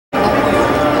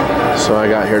So I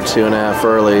got here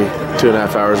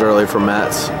 2.5 hours early for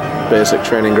Matt's basic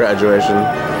training graduation.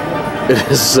 It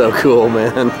is so cool,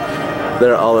 man.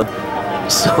 The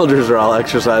soldiers are all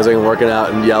exercising, working out,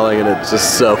 and yelling, and it's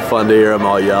just so fun to hear them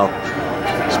all yell.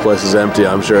 This place is empty.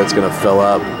 I'm sure it's gonna fill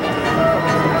up.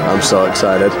 I'm so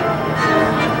excited.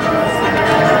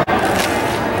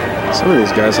 Some of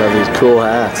these guys have these cool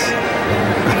hats.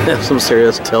 They have some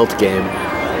serious tilt game.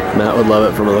 Matt would love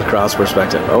it from a lacrosse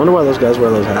perspective. I wonder why those guys wear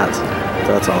those hats. What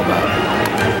that's all about.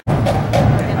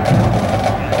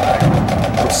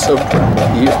 I'm so proud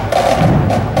of you.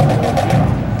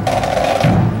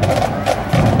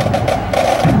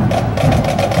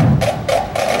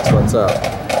 That's what's up.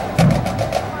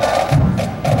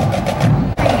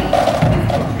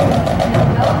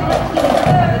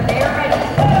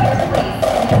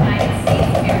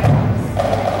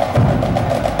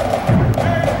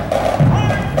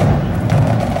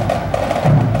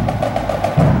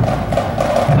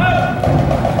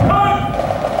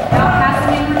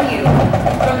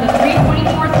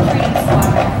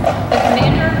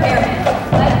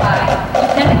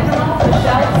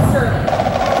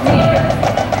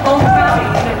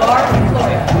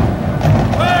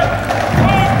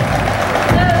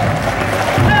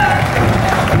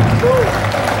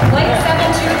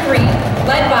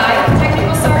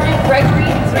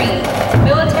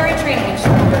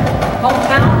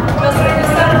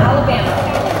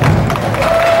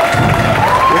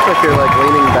 You're like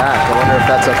leaning back. I wonder if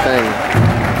that's a thing.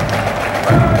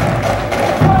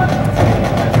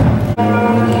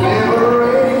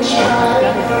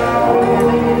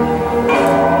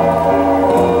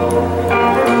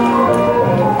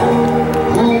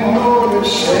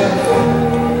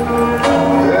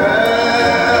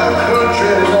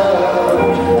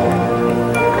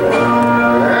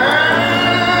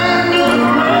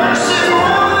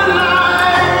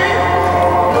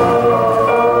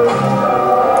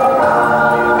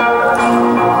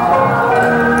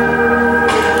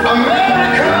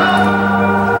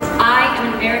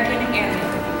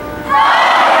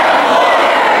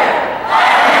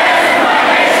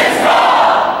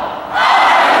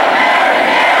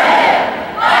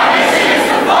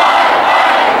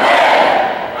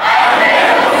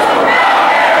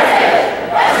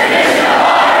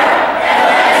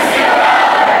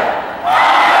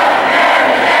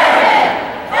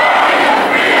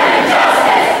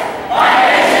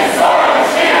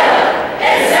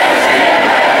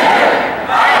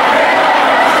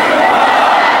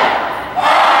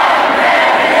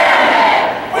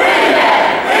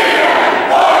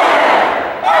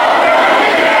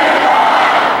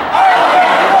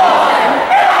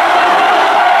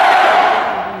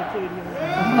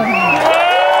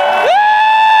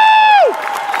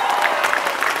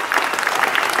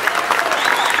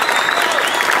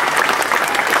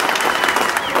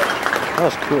 That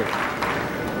was cool.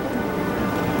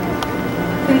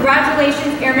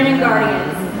 Congratulations, Airmen and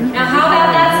Guardians. Now how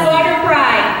about that Squadron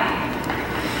Pride?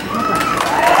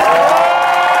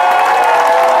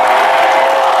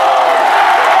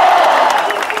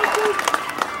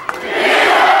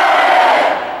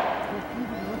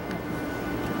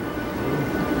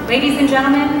 Ladies and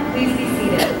gentlemen, please be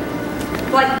seated.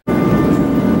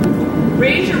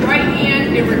 Raise your right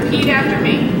hand and repeat after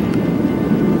me.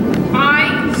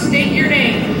 I state your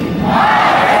name.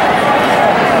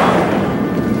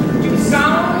 Do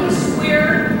solemnly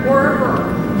swear or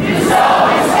affirm. Do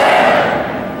solemnly swear.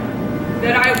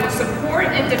 That I will support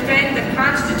and defend the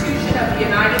Constitution of the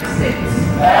United States.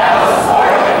 That I will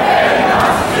support and defend the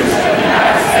Constitution of the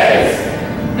United States.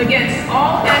 Against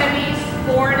all enemies,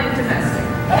 foreign and domestic.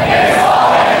 Against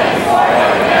all enemies, foreign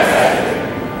and domestic.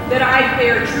 That I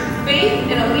bear true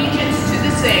faith and allegiance to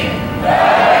the same. That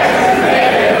I bear true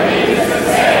faith and allegiance to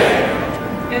the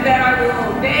same. And that I will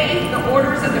obey the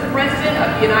orders of the President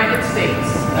of the United States.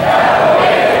 That I will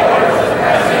obey the orders of the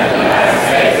President of the United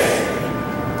States.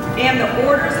 And the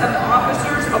orders of the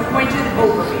officers appointed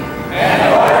over me. And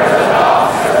the orders of the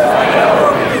officers appointed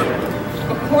over me.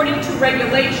 According to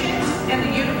regulations and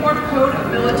the Uniform Code of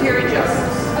Military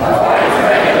Justice. According to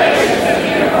regulations and the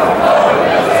Uniform Code of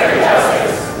Military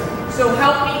Justice. So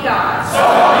help me God. So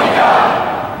help me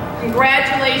God.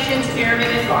 Congratulations, Airmen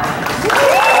and Guardians.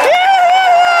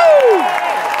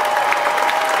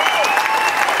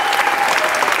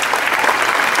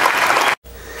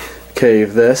 Okay,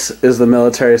 this is the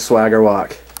military swagger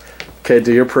walk. Okay,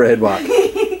 do your parade walk.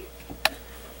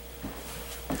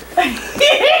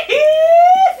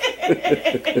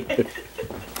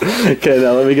 Okay,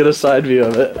 now let me get a side view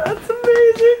of it. That's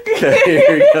amazing. Okay,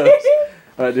 here he goes.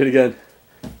 Alright, do it again.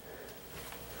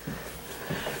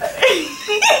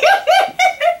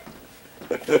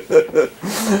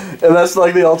 And that's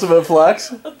like the ultimate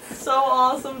flex. So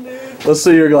awesome, dude. Let's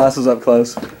see your glasses up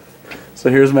close. So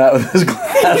here's Matt with his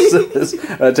glasses.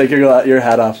 All right, take your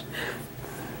hat off.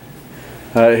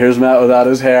 All right, here's Matt without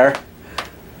his hair.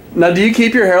 Now, do you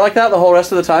keep your hair like that the whole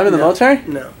rest of the time in the military?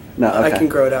 No. No, okay. I can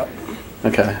grow it out.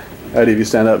 Okay. All right, Evie,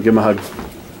 stand up. Give him a hug.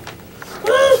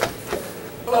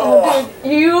 Oh,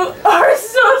 dude, you are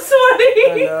so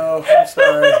sweaty. I know. I'm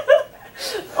sorry.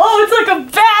 Oh, it's like a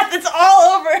bath. It's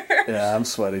all over. Yeah, I'm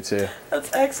sweaty too.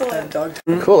 That's excellent.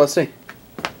 Cool, let's see.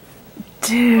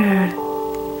 Dude,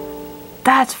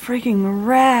 that's freaking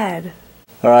rad.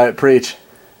 All right, preach.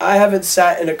 I haven't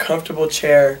sat in a comfortable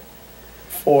chair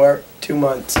for 2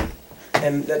 months.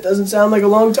 And that doesn't sound like a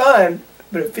long time,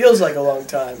 but it feels like a long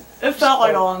time. It felt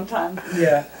like a long time.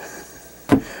 Yeah.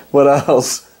 What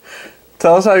else?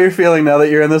 Tell us how you're feeling now that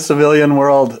you're in the civilian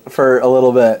world for a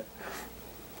little bit.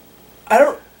 I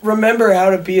don't remember how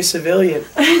to be a civilian.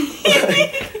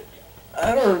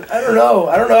 I don't know.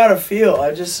 I don't know how to feel.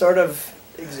 I just sort of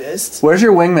exist. Where's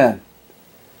your wingman?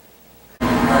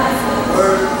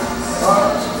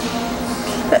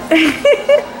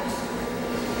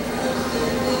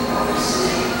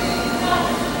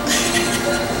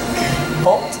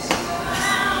 Halt.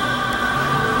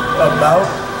 About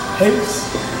pace.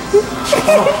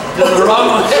 The wrong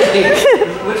way.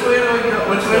 Which way do we go?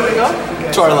 Which way do we go?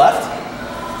 Okay. To our left?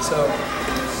 So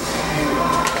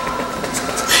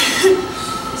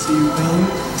you lean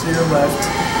to your left.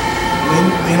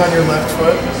 Lean on your left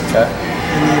foot. Okay.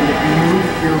 And then move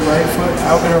your right foot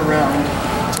out and around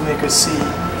to make a C.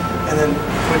 And then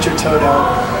put your toe down.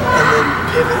 And then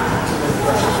pivot to the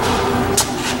right.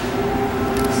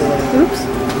 So, Oops.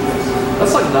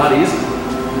 That's like not easy.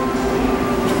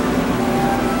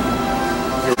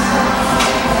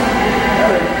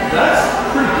 That's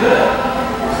pretty good.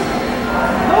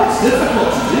 That's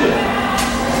difficult to do.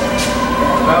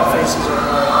 about faces are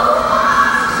hard.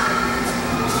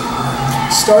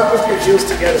 Start with your heels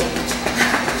together.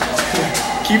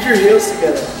 Keep your heels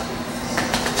together.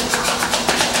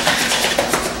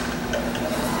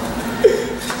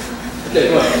 Okay,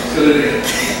 come on. Let's go do it again.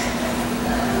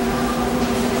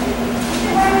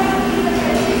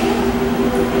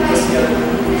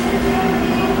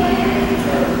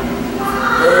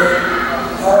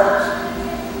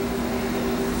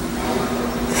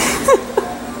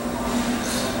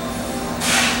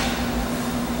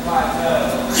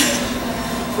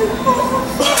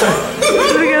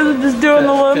 You guys are just doing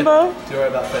the limbo? Do it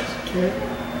about face. Okay.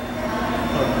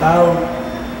 About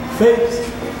face.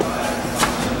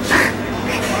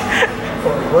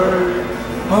 Forward.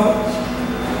 Punch.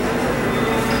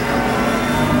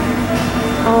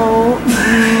 Oh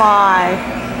my.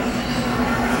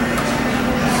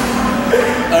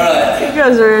 Alright. You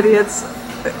guys are idiots.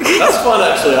 That's fun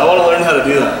actually. I want to learn how to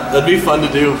do that. That'd be fun to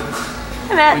do.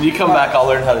 Matt. When you come back, I'll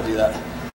learn how to do that.